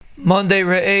Monday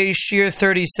Re'eh Shir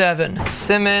 37.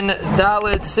 Simin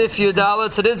Dalit Sifyu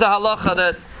Dalit. It is a halacha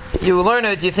that you learn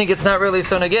it, you think it's not really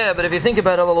so negeh, but if you think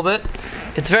about it a little bit,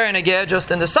 it's very negeh. Just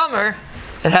in the summer,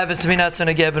 it happens to be not so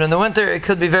negeh, but in the winter, it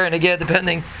could be very negeh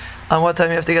depending on what time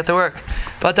you have to get to work.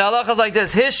 But the halacha is like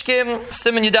this: Hishkim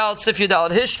Simin Yudalit Sifyu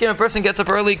Dalit. Hishkim, a person gets up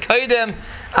early. Kaidem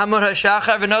Amud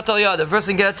HaShachar v'Notal Yad. A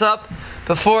person gets up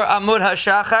before Amud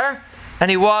HaShachar and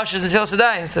he washes until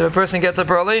Sedayim. So if a person gets up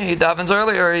early, he davens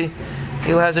early, or he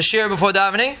has a shir before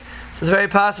davening. So it's very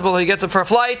possible he gets up for a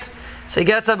flight. So he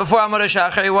gets up before Amud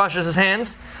HaShachar, he washes his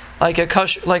hands like a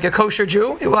kosher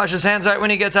Jew. He washes his hands right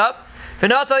when he gets up.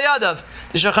 V'natal yadav.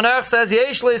 The Shulchan Aruch says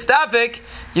yesh le'istapik.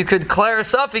 You could clear a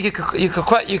suffix. You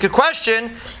could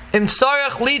question im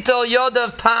tzarech lital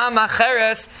yadav pa'am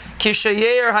acheres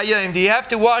kishayer hayom. Do you have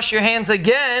to wash your hands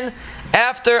again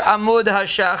after Amud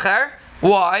HaShachar?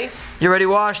 Why? You already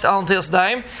washed al until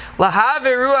Sedayim. Lahave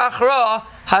ruach ra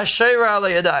hashayra al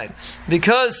yadayim.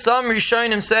 Because some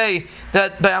Rishonim say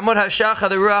that by Amud HaShachar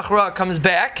the ruach ra comes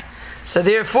back. So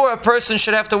therefore, a person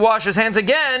should have to wash his hands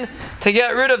again to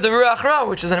get rid of the ruach ra,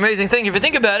 which is an amazing thing. If you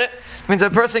think about it, it means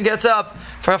a person gets up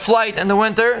for a flight in the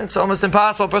winter. It's almost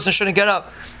impossible. A person shouldn't get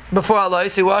up before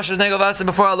alais. He washes negel vasa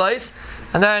before alais,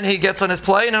 and then he gets on his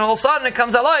plane, and all of a sudden it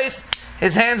comes alais.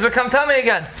 His hands become tummy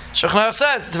again. Shulchan Aruch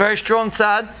says it's a very strong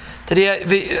tzad that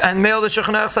and male the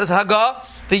Shulchan Aruch says haga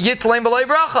v'yitlein b'lei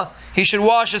bracha. He should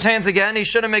wash his hands again. He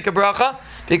shouldn't make a bracha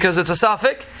because it's a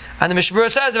suffix. And the Mishnah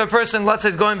says if a person, let's say,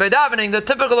 is going by davening, the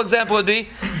typical example would be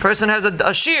a person has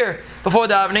a shear before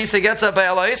davening, so he gets up by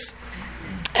alais,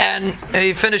 and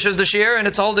he finishes the shear, and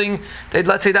it's holding,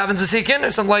 let's say, daven v'sikin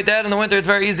or something like that. In the winter, it's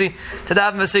very easy to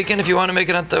daven v'sikin if you want to make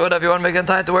it whatever you want to make it on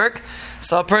time to work.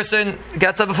 So a person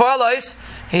gets up before alais,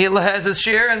 he has his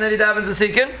shear, and then he davens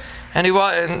v'sikin, and he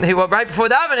right before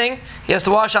davening, he has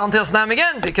to wash al until Snam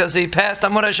again because he passed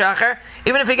Amud HaShachar.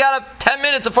 Even if he got up 10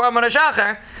 minutes before Amud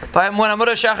HaShachar, but when Amud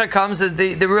HaShachar comes,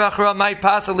 the ruach ra might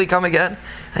possibly come again,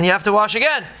 and you have to wash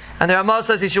again. And the Ramah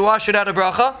says he should wash without a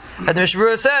bracha. And the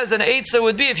Mishnah says an eitzah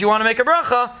would be, if you want to make a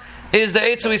bracha, is the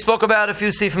eitzah we spoke about a few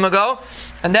sifim ago.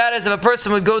 And that is if a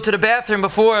person would go to the bathroom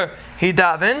before he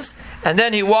davens, and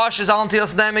then he washes al until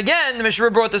Sedayim again. The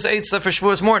Mishnah brought this eitzah for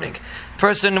Shavuos morning. The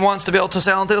person wants to be able to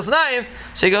say al until Sedayim,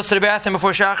 so he goes to the bathroom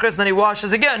before Shachris, and then he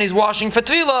washes again. He's washing for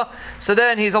Tefillah, so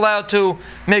then he's allowed to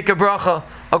make a bracha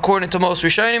according to most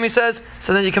Rishonim, he says.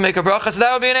 So then you can make a bracha. So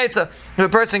that would be an eitzah. If a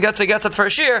person gets up for a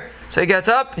shir, so he gets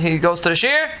up, he goes to the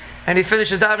shir, and he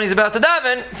finishes davening, he's about to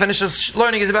daven, finishes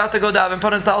learning, he's about to go daven,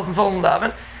 put his towels and fold and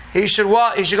daven. He should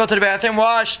go to the bathroom,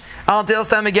 wash al until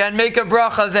Sedayim again, make a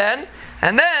bracha then,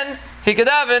 and then he could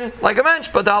daven like a mensch.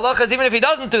 But the halacha is even if he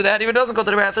doesn't do that, even if he doesn't go to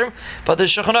the bathroom, but the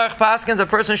Shulchan Aruch paskins, a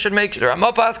person should make sure,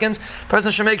 a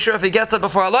person should make sure if he gets up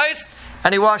before alais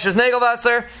and he washes negel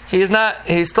vaser,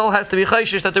 he still has to be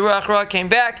chayshish that the ruach ra came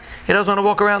back. He doesn't want to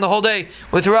walk around the whole day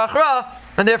with ruach ra,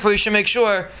 and therefore he should make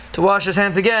sure to wash his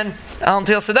hands again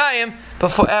until Sedayim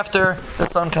after the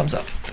sun comes up.